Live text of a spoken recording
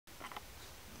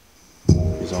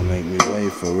Please don't make me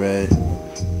wait for it.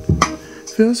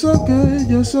 Feel so good,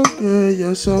 you're so good,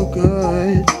 you're so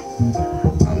good.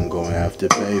 I'm gonna have to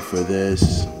pay for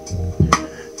this.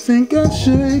 Think I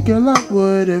should, girl, I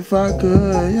would if I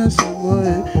could, yes I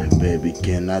would. Baby,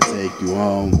 can I take you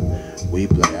home? We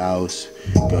play house.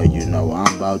 Girl, you know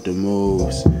I'm about to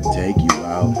moves, take you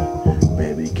out.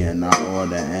 Baby, can I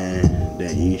order and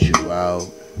then eat you out?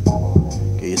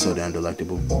 Okay, you're so damn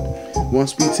delectable.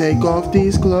 Once we take off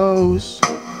these clothes,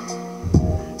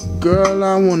 girl,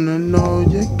 I wanna know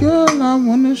ya, girl, I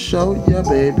wanna show ya.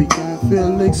 Baby, don't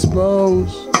feel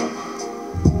exposed.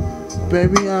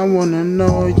 Baby, I wanna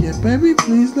know ya. Baby,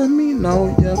 please let me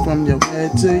know ya. From your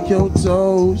head to your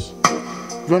toes,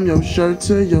 from your shirt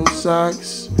to your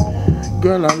socks.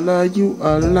 Girl, I love you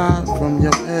a lot. From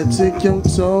your head to your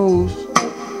toes,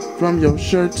 from your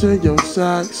shirt to your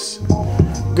socks.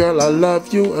 Girl, I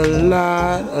love you a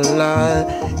lot, a lot.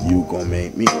 You gon'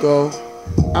 make me go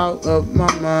out of my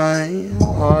mind.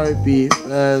 Heartbeat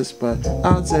fast, but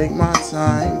I'll take my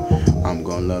time. I'm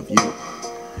gon' love you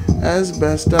as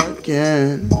best I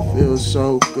can. Feel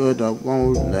so good, I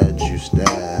won't let you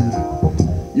stand.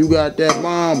 You got that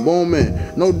bomb booming,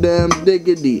 no damn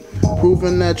diggity.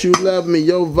 Proving that you love me,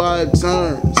 your vibe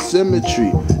turn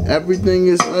symmetry. Everything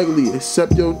is ugly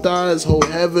except your thighs hold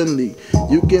heavenly.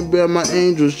 You can bear my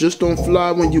angels, just don't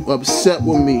fly when you upset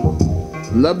with me.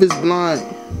 Love is blind,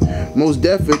 most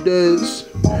deaf it is.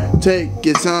 Take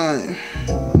your time,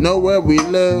 know where we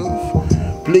live.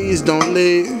 Please don't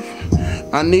leave,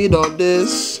 I need all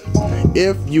this.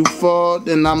 If you fall,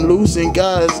 then I'm losing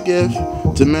God's gift.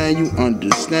 To man, you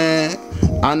understand,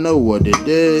 I know what it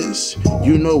is.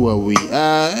 You know where we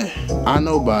at, I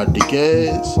know about the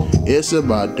kids. It's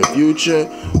about the future,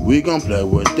 we gon' play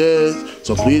with this.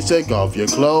 So please take off your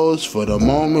clothes for the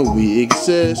moment we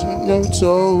exist. On your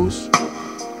toes.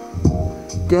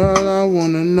 Girl, I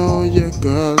wanna know ya,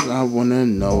 girl, I wanna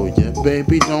know ya.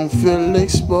 Baby, don't feel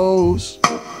exposed.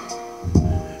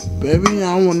 Baby,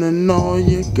 I wanna know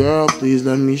ya, girl, please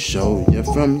let me show ya.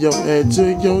 From your head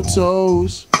to your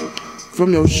toes,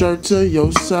 from your shirt to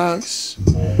your socks.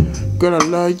 Girl, I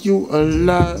love you a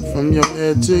lot. From your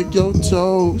head to your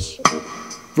toes,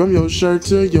 from your shirt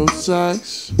to your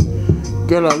socks.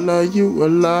 Girl, I love you a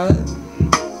lot.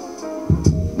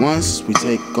 Once we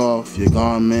take off your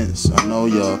garments, I know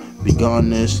you'll be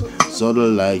garnished, sorta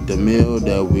like the meal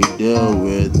that we deal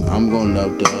with. I'm gonna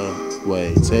love the way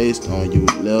it tastes on you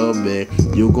a little bit.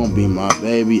 You gon' be my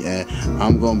baby and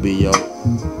I'm gonna be your...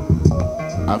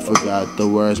 I forgot the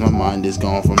words, my mind is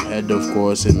gone from head, of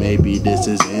course. And maybe this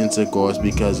is intercourse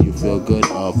because you feel good,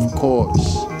 of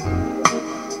course.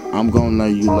 I'm gonna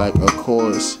love you like a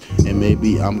course, and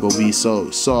maybe I'm gonna be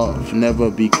so soft, never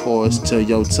be coarse till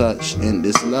your touch. And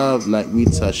this love like we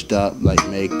touched up like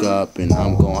makeup, and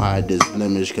I'm gonna hide this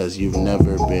blemish cause you've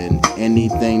never been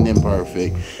anything than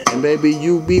perfect. And baby,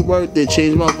 you be worth it,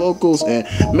 change my vocals, and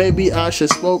maybe I should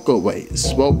spoke of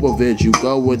it, you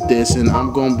go with this, and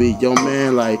I'm gonna be your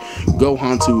man like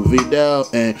Gohan to Vidal.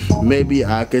 And maybe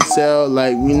I could tell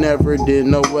like we never did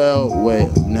no well,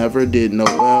 like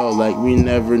we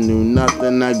never knew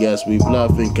nothing. I guess we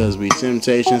bluffing cause we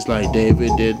temptations like David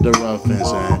did the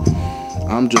Ruffins.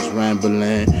 And I'm just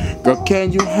rambling. Girl,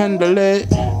 can you handle it?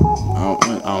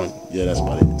 Yeah, that's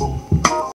about it.